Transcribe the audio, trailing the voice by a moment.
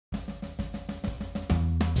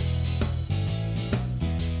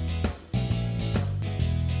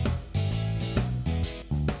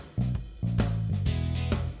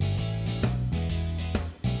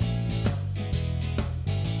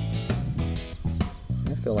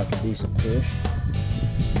Feel like a decent fish.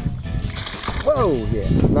 Whoa, yeah,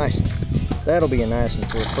 nice. That'll be a nice one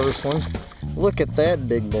for the first one. Look at that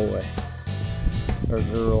big boy. Or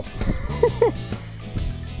girl.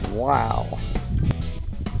 Wow.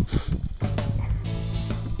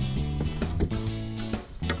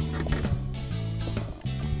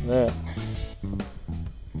 That.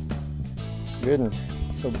 Good one.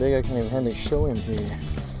 So big I can't even hardly show him to you.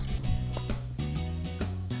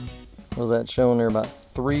 Was that showing there about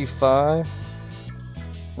 3.5?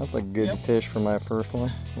 That's a good fish for my first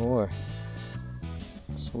one. Boy.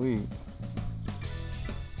 Sweet.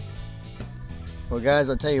 Well guys,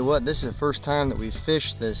 I'll tell you what, this is the first time that we've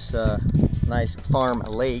fished this nice farm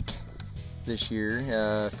lake this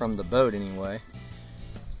year, from the boat anyway.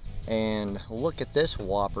 And look at this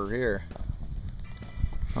whopper here.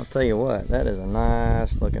 I'll tell you what, that is a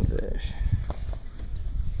nice looking fish.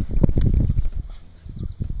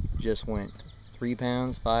 Just went 3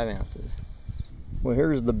 pounds, 5 ounces. Well,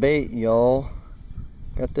 here's the bait, y'all.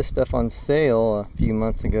 Got this stuff on sale a few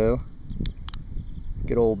months ago.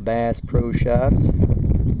 Good old Bass Pro Shops.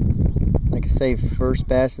 Like I say, first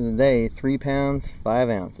bass of the day, 3 pounds, 5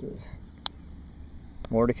 ounces.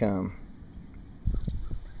 More to come.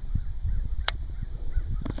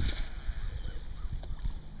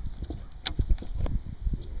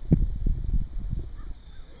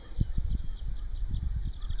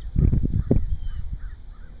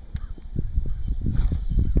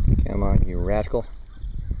 Come on, you rascal.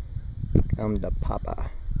 Come to Papa.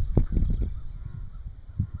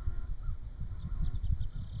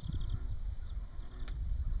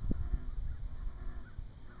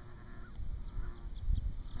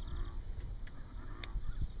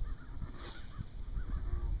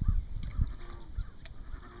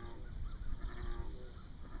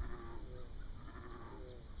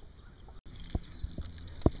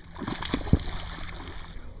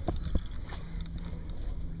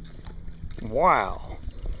 Wow.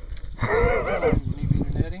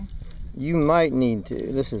 You might need to.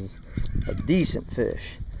 This is a decent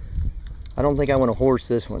fish. I don't think I want to horse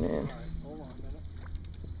this one in. Right, hold on a minute.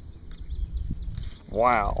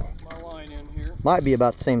 Wow. My line in here. Might be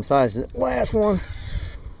about the same size as the last one.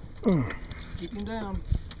 Keep him down.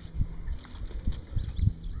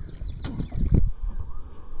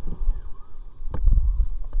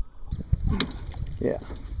 Yeah,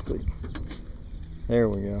 good. There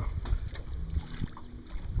we go.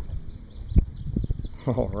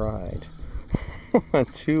 All right.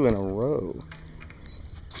 2 in a row.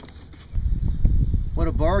 What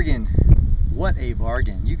a bargain. What a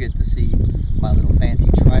bargain. You get to see my little fancy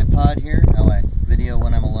tripod here, how I video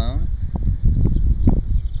when I'm alone.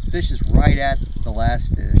 Fish is right at the last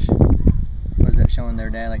fish. What is that showing there,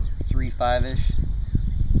 Dad? Like 3.5-ish?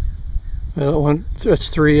 It's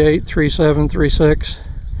 3.8, 3.7, 3.6.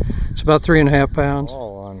 It's about 3.5 pounds.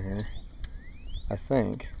 All on here, I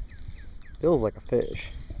think. Feels like a fish.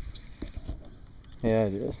 Yeah,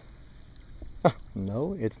 it is.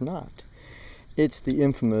 No, it's not. It's the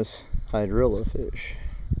infamous hydrilla fish.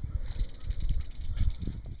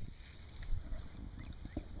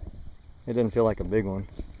 It doesn't feel like a big one.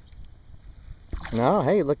 No,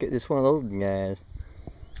 hey, look at this one of those guys.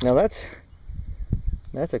 Now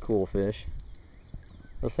that's a cool fish.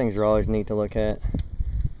 Those things are always neat to look at.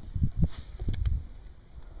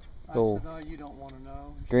 Cool. No, you don't want to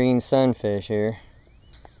know. Green sunfish here.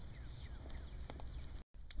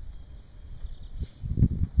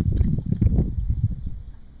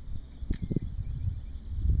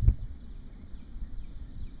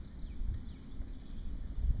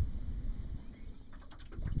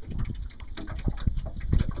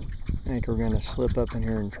 I think we're going to slip up in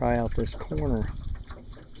here and try out this corner.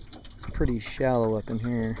 It's pretty shallow up in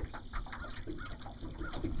here.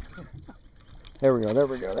 There we go, there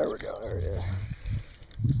we go, there we go, there it is.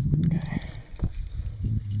 Okay.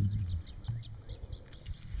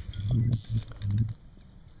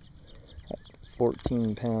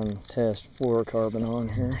 14-pound test fluorocarbon on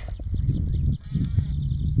here.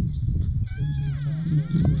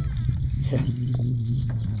 Yeah.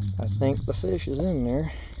 I think the fish is in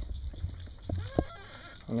there.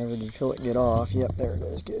 I never did feel it get off. Yep, there it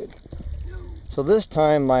is, good. So this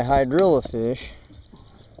time my hydrilla fish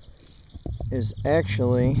is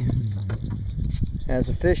actually has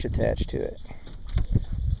a fish attached to it.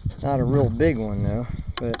 Not a real big one though,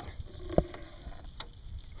 but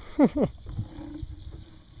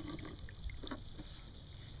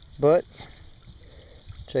but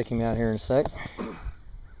check him out here in a sec.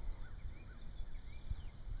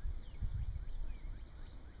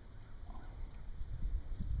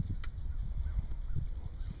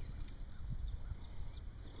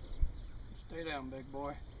 Stay down, big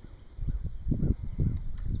boy.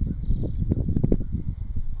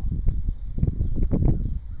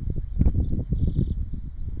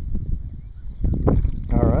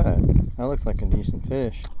 Alright, that looks like a decent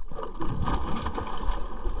fish.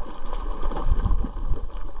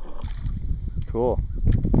 Cool.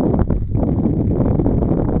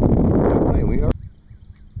 Alright, we are.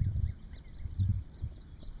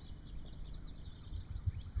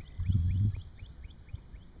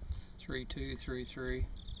 Three, 2, 3, 3.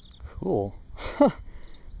 Cool.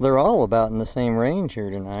 They're all about in the same range here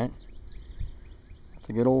tonight. It's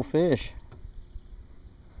a good old fish.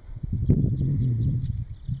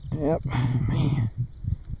 Yep, man.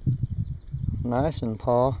 Nice and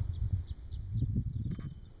paw.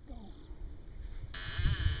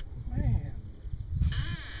 Man.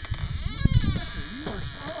 You are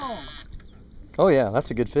strong. Oh yeah,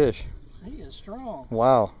 that's a good fish. He is strong.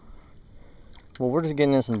 Wow. Well, we're just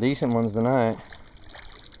getting in some decent ones tonight.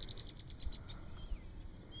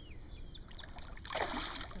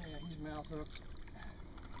 Yeah, he's mouth hooked.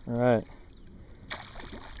 Alright.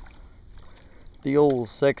 The old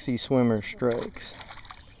sexy swimmer strikes.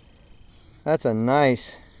 That's a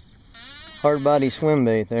nice hard body swim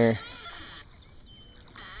bait there.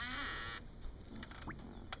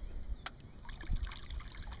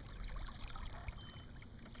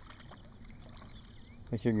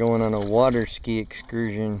 Like you're going on a water ski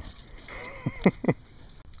excursion.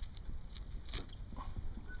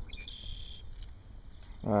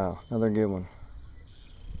 Wow, another good one.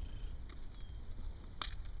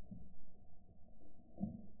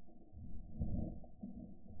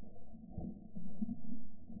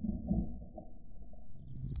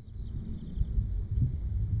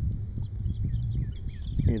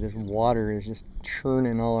 See, this water is just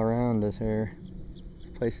churning all around us here.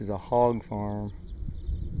 This place is a hog farm.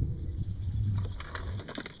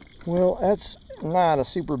 Well, that's not a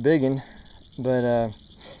super big one, but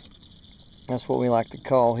that's what we like to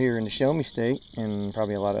call here in the Show Me State, and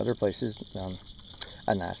probably a lot of other places,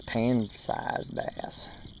 a nice pan-sized bass.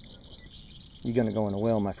 You're gonna go in a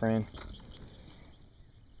well, my friend.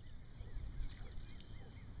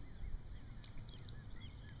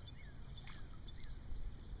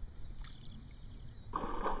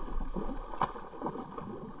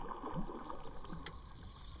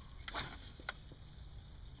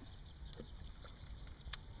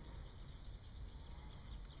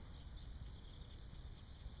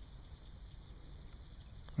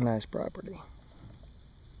 Nice property.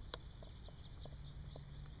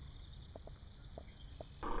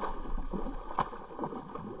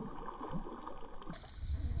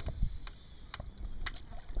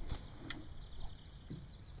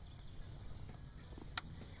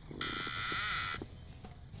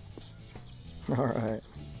 Alright.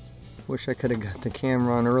 Wish I could have got the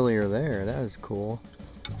camera on earlier there. That was cool.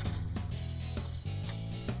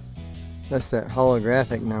 That's that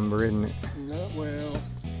holographic number, isn't it? No, well,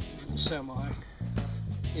 semi.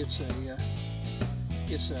 It's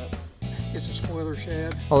a spoiler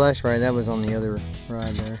shad. Oh, that's right. That was on the other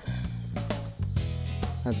ride there.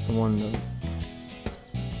 That's the one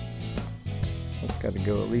that's got to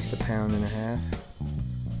go at least 1.5 pounds.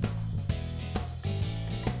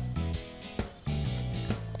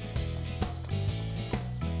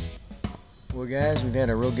 Well, guys, we've had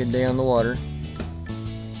a real good day on the water.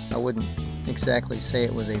 I wouldn't exactly say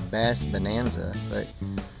it was a bass bonanza, but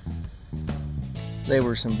they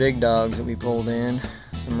were some big dogs that we pulled in.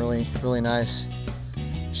 Some really nice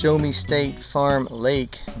Show Me State Farm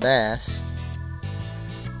Lake bass.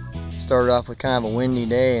 Started off with kind of a windy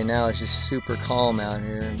day, and now it's just super calm out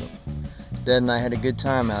here. Dad and I had a good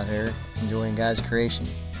time out here enjoying God's creation.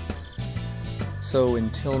 So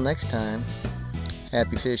until next time,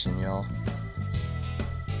 happy fishing, y'all.